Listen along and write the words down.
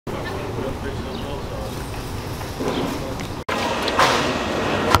Ladies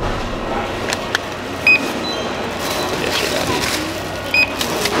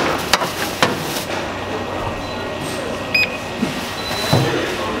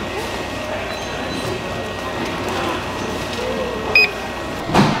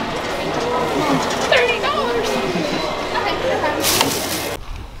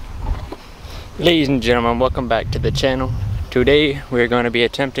and gentlemen, welcome back to the channel. Today we're going to be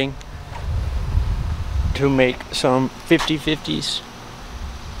attempting to make some 50/50s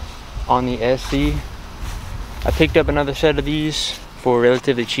on the SC. I picked up another set of these for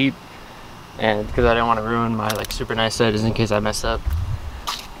relatively cheap, and because I didn't want to ruin my super nice settings in case I mess up.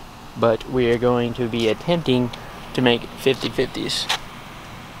 But we are going to be attempting to make 50/50s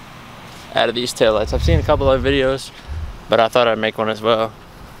out of these taillights. I've seen a couple of videos, but I thought I'd make one as well.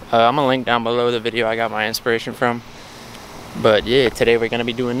 I'm gonna link down below the video I got my inspiration from. But yeah, today we're gonna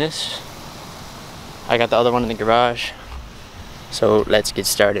be doing this. I got the other one in the garage, so let's get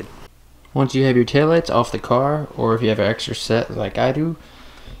started. Once you have your taillights off the car, or if you have an extra set like I do,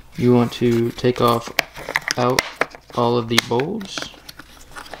 you want to take off out all of the bulbs,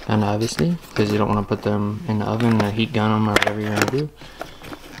 and obviously because you don't want to put them in the oven or heat gun them or whatever you're gonna do.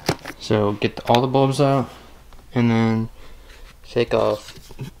 So get all the bulbs out, and then take off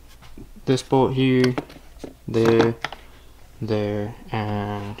this bolt here, there,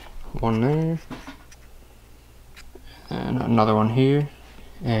 and one there, and another one here,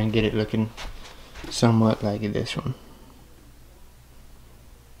 and get it looking somewhat like this one.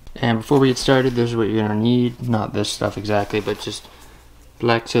 And before we get started, this is what you're gonna need. Not this stuff exactly, but just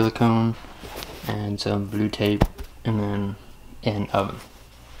black silicone and some blue tape, and then an oven.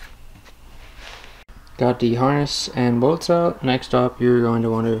 Got the harness and bolts out. Next up, you're going to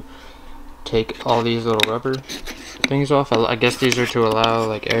want to take all these little rubber things off. I guess these are to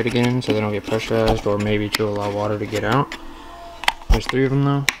allow air to get in so they don't get pressurized, or maybe to allow water to get out. There's 3 of them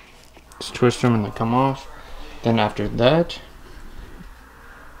though. Just twist them and they come off. Then after that,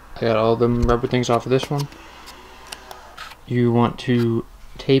 I got all them rubber things off of this one. You want to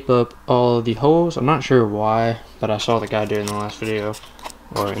tape up all of the holes. I'm not sure why, but I saw the guy do it in the last video,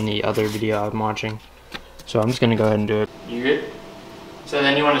 or in the other video I'm watching. So I'm just gonna go ahead and do it. You good? So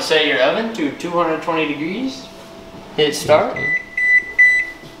then you want to set your oven to 220 degrees. Hit start.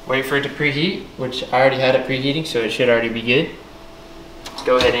 Wait for it to preheat, which I already had it preheating, so it should already be good. Let's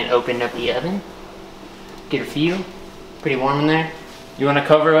go ahead and open up the oven. Get a feel. Pretty warm in there. You want to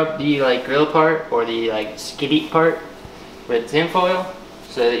cover up the grill part or the skiddy part with tin foil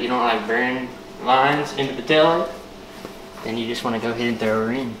so that you don't burn lines into the taillight. Then you just want to go ahead and throw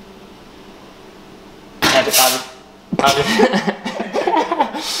her in.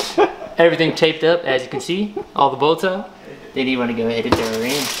 Everything taped up, as you can see, all the bolts out. Then you want to go ahead and throw her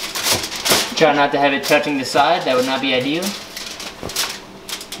in. Try not to have it touching the side, that would not be ideal.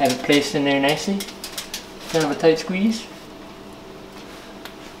 Have it placed in there nicely. Kind of a tight squeeze.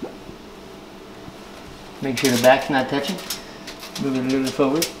 Make sure the back's not touching. Move it a little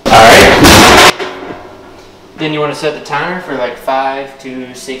forward. Alright. Then you want to set the timer for 5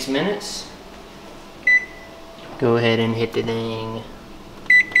 to 6 minutes. Go ahead and hit the ding.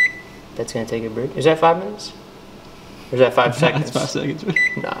 That's gonna take a break. Is that 5 minutes? Or is that 5 seconds? That's 5 seconds.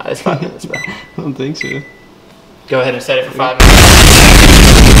 Nah, it's 5 minutes, bro. I don't think so. Go ahead and set it for 5 minutes.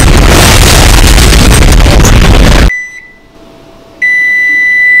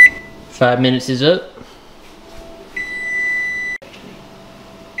 5 minutes is up.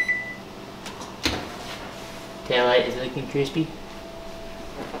 Taillight is looking crispy.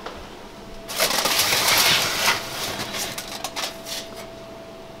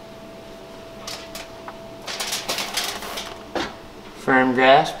 Firm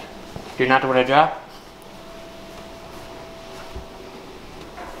grasp. You're not want to drop.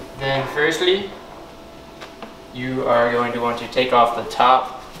 Then firstly, you are going to want to take off the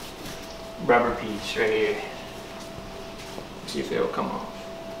top rubber piece right here. See if it will come off.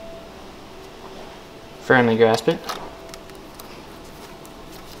 Firmly grasp it.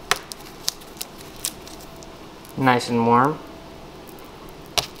 Nice and warm.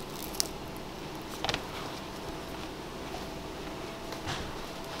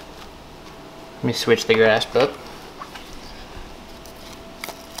 Let me switch the grasp up.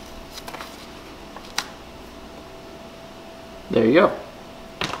 There you go.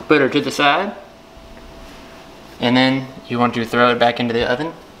 Put her to the side. And then you want to throw it back into the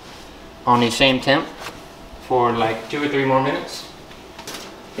oven on the same temp for 2 or 3 more minutes.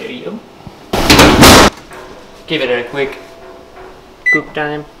 There you go. Give it a quick cook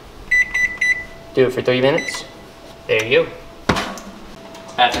time. Do it for 3 minutes. There you go.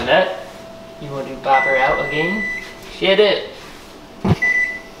 After that, You want to pop her out again? Shit it!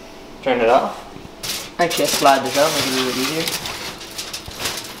 Turn it off. Actually, I slide this out, make it a little easier.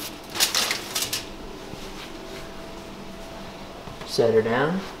 Set her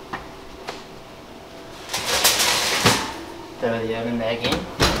down. Throw the oven back in.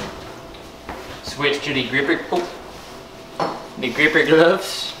 Switch to the gripper. Oh, the gripper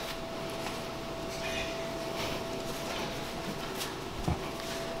gloves.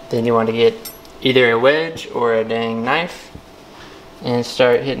 Then you want to get either a wedge or a dang knife and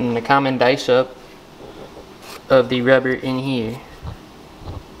start hitting the common dice up of the rubber in here,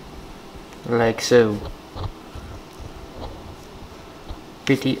 like so.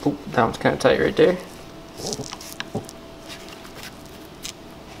 Pretty. Oh, that one's kind of tight right there.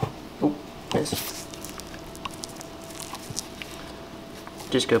 Oh, missed.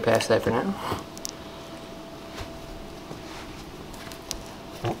 Just go past that for now.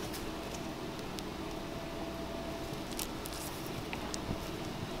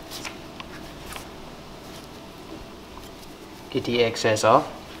 Get the excess off.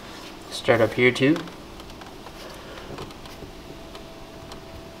 Start up here too.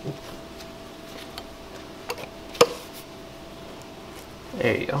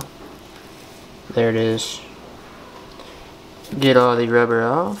 There you go. There it is. Get all the rubber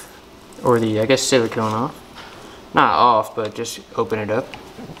off, or the, I guess, silicone off. Not off, but just open it up.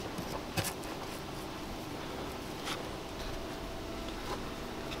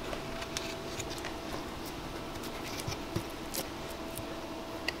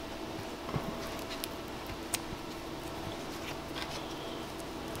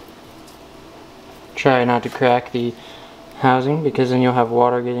 Try not to crack the housing because then you'll have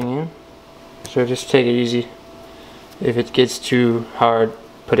water getting in. So just take it easy. If it gets too hard,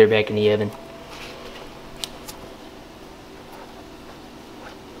 put it back in the oven.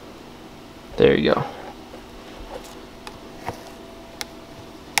 There you go.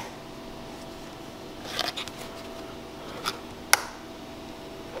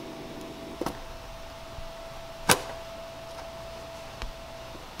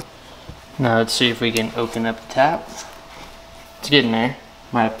 Now let's see if we can open up the top. It's getting there.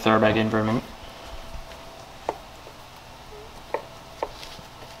 Might have to throw it back in for a minute.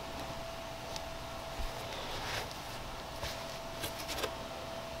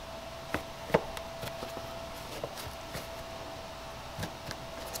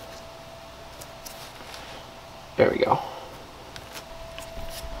 There we go.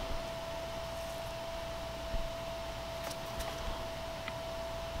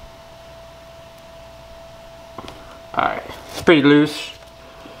 Alright, it's pretty loose.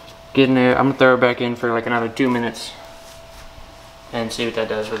 Getting there. I'm gonna throw it back in for like another 2 minutes and see what that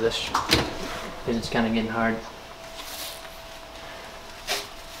does with this, because it's kind of getting hard.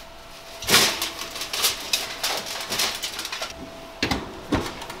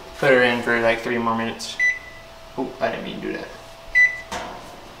 Put her in for like 3 more minutes. Oh, I didn't mean to do that.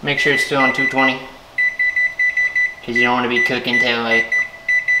 Make sure it's still on 220, because you don't want to be cooking till like,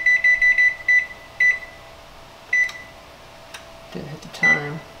 didn't hit the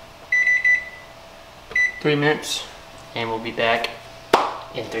time, 3 minutes, and we'll be back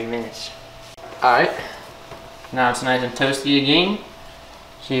in 3 minutes. Alright, now it's nice and toasty again.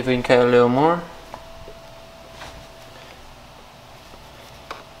 See if we can cut a little more.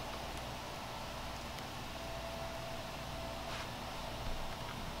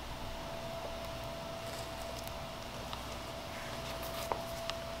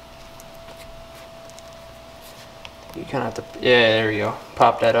 You kind of have to, yeah, there we go.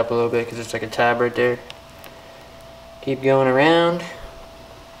 Pop that up a little bit because it's like a tab right there. Keep going around.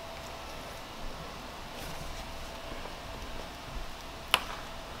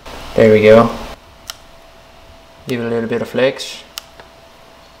 There we go. Give it a little bit of flex.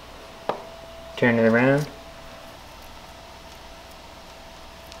 Turn it around.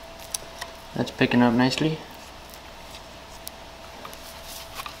 That's picking up nicely.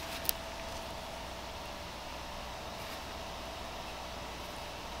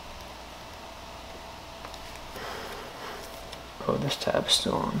 Oh, this tab's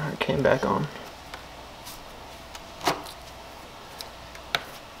still on, or it came back on.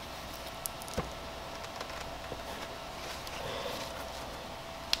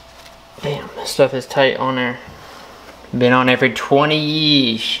 Damn, this stuff is tight on there. Been on there for 20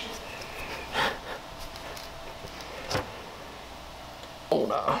 years.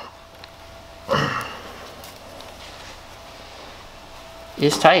 Hold on.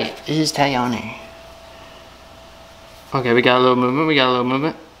 It's tight. It is tight on there. Okay, we got a little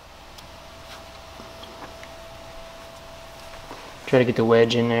movement, Try to get the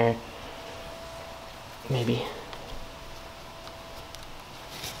wedge in there. maybe.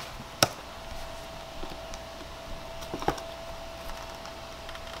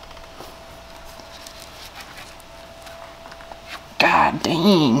 God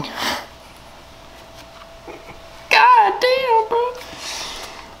dang. God damn, bro.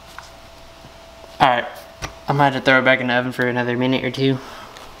 Alright, I might have to throw it back in the oven for another minute or two.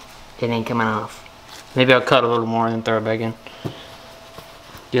 It ain't coming off. Maybe I'll cut a little more and then throw it back in.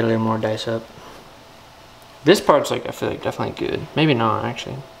 Get a little more dice up. This part's like, I feel like definitely good. Maybe not,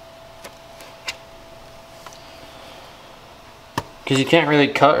 actually. Because you can't really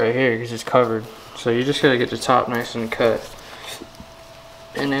cut right here because it's covered. So you just gotta get the top nice and cut.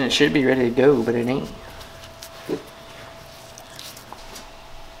 And then it should be ready to go, but it ain't.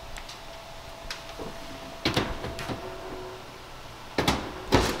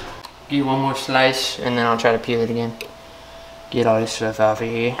 Give you one more slice and then I'll try to peel it again. Get all this stuff off of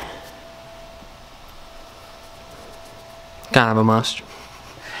here. Kind of a must.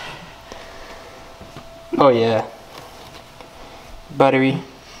 Oh yeah. Buttery.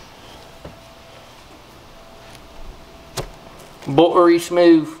 Buttery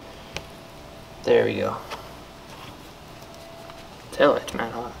smooth. There we go. Tell it,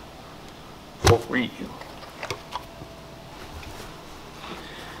 man. For you.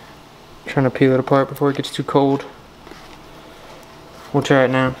 Trying to peel it apart before it gets too cold. We'll try it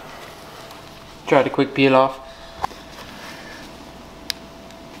now. Try the quick peel off.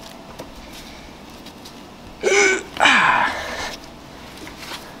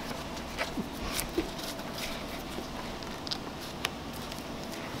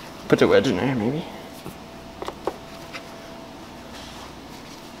 Put the wedge in there, maybe.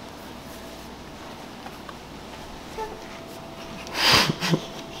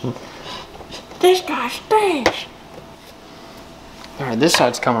 This guy stinks! Alright, this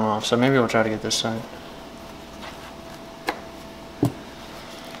side's coming off, so maybe we'll try to get this side.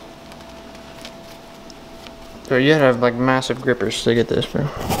 So you gotta have like massive grippers to get this, bro.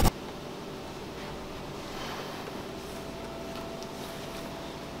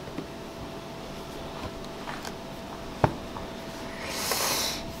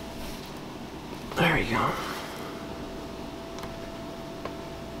 There we go.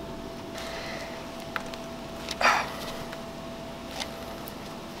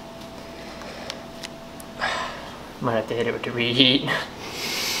 Might have to hit it with the reheat.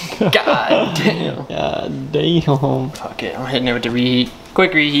 God damn. God damn. Fuck it, I'm hitting it with the reheat.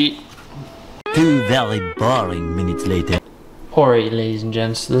 Quick reheat. 2 very boring minutes later. Alright, ladies and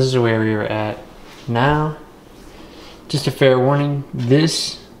gents, this is where we were at now. Just a fair warning,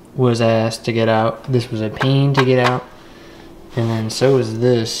 this was ass to get out. This was a pain to get out. And then so is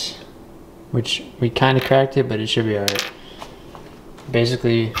this, which we kind of cracked it, but it should be alright.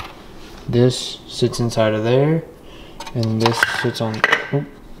 Basically, this sits inside of there, and this sits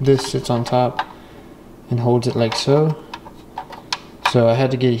on top and holds it like so. So I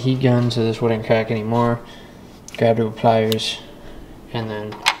had to get a heat gun so this wouldn't crack anymore. Grabbed it with pliers and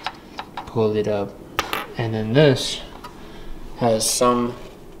then pulled it up. And then this has some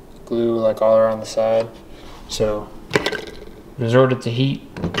glue like all around the side. So resorted to heat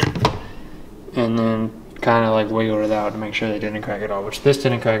and then kind of like wiggled it out to make sure they didn't crack at all, which this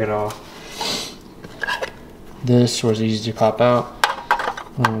didn't crack at all. This was easy to pop out.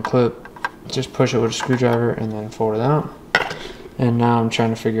 One clip, just push it with a screwdriver and then fold it out. And now I'm trying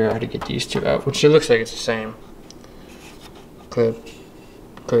to figure out how to get these two out, which it looks like it's the same. Clip,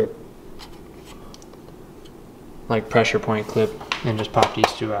 clip, like pressure point clip, and just pop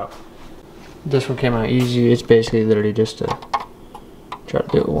these two out. This one came out easy. It's basically literally just to try to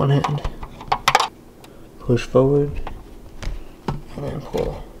do it with one hand. Push forward and then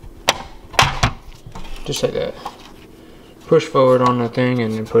pull. Just like that. Push forward on the thing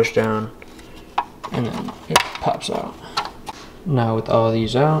and then push down and then it pops out. Now with all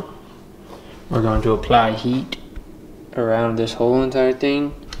these out, we're going to apply heat around this whole entire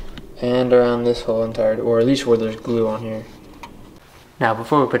thing and around this whole entire, or at least where there's glue on here. Now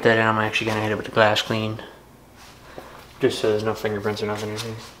before we put that in, I'm actually going to hit it with the glass clean, just so there's no fingerprints or nothing in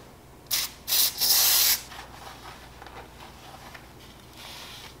here.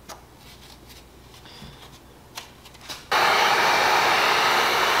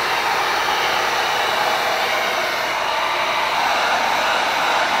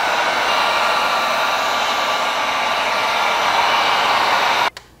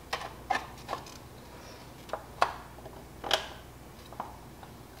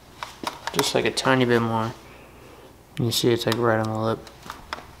 Just like a tiny bit more. You see it's like right on the lip.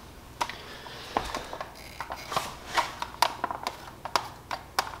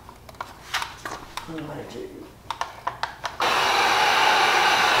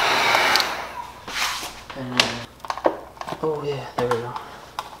 Oh yeah, there we go.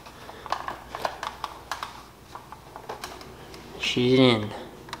 She's in.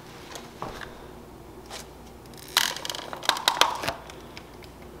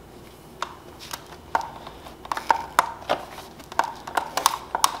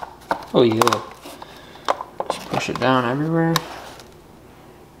 Oh yeah. Just push it down everywhere.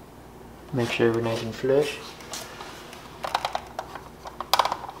 Make sure we're nice and flush.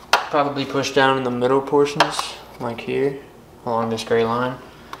 Probably push down in the middle portions, like here, along this gray line,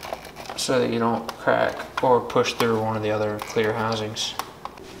 so that you don't crack or push through one of the other clear housings.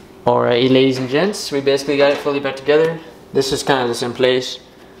 Alright, ladies and gents, we basically got it fully back together. This is kind of just in place,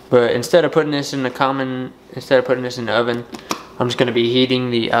 but instead of putting this in the oven, I'm just going to be heating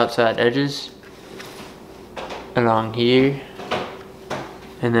the outside edges along here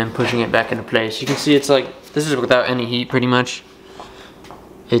and then pushing it back into place. You can see it's like, this is without any heat pretty much.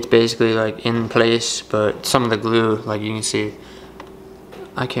 It's basically like in place, but some of the glue, like you can see,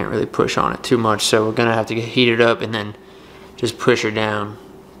 I can't really push on it too much, so we're gonna have to heat it up and then just push it down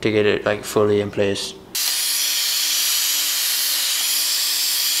to get it like fully in place.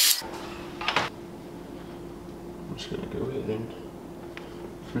 I'm just gonna go ahead and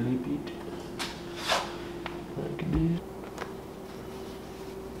flip it like this.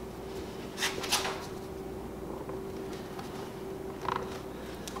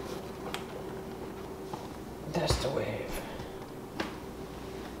 That's the wave.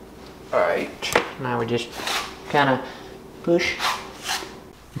 Alright, now we just kind of push.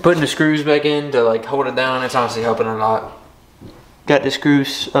 I'm putting the screws back in to like hold it down. It's honestly helping a lot. Got the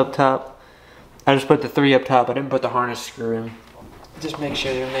screws up top. I just put the 3 up top. I didn't put the harness screw in. Just make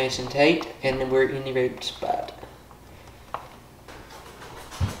sure they're nice and tight and then we're in the right spot.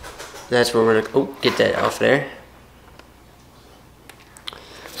 That's where we're, oh, get that off there.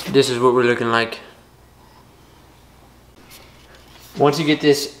 This is what we're looking like. Once you get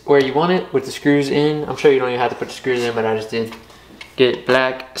this where you want it with the screws in, I'm sure you don't even have to put the screws in, but I just did. Get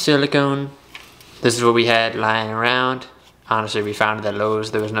black silicone. This is what we had lying around. Honestly, we found it at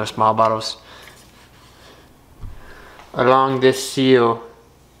Lowe's. There was no small bottles. Along this seal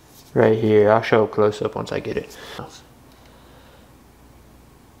right here. I'll show close up once I get it.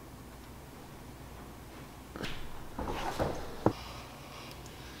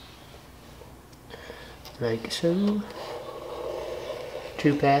 Like so.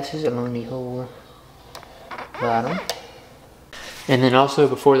 2 passes along the whole bottom. And then also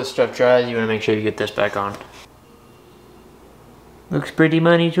before the stuff dries, you want to make sure you get this back on. Looks pretty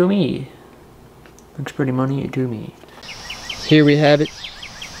money to me. Looks pretty money to me. Here we have it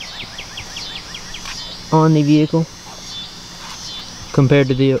on the vehicle compared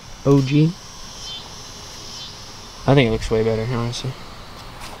to the OG. I think it looks way better, honestly.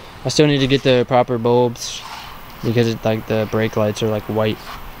 I still need to get the proper bulbs because it's like the brake lights are like white.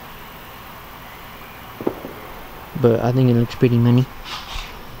 But I think it looks pretty money.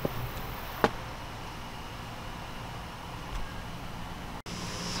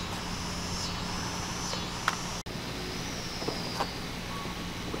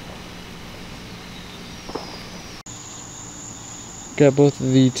 Got both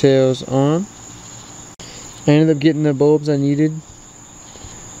of the tails on. I ended up getting the bulbs I needed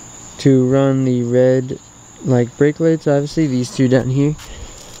to run the red like brake lights, obviously these 2 down here,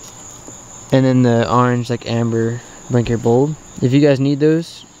 and then the orange like amber blinker bulb. If you guys need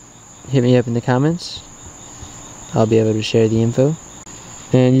those, hit me up in the comments. I'll be able to share the info.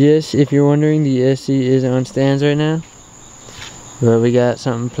 And yes, if you're wondering, the SC is on stands right now, but we got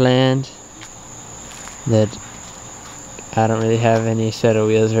something planned that I don't really have any set of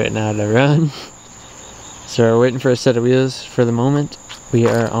wheels right now to run. So we're waiting for a set of wheels. For the moment, we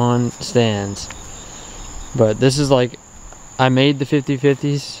are on stands. But this is like, I made the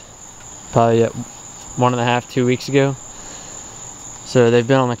 50/50s probably 1.5 to 2 weeks ago. So they've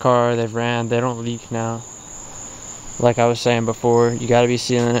been on the car, they've ran, they don't leak now. Like I was saying before, you gotta be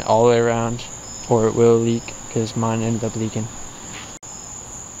sealing it all the way around or it will leak, because mine ended up leaking.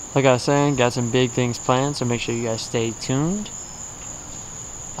 Like I was saying, got some big things planned, so make sure you guys stay tuned.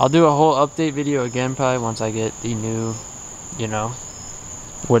 I'll do a whole update video again probably once I get the new, you know,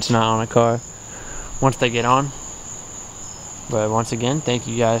 what's not on a car, once they get on. But once again, thank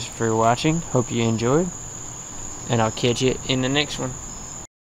you guys for watching. Hope you enjoyed. And I'll catch you in the next one.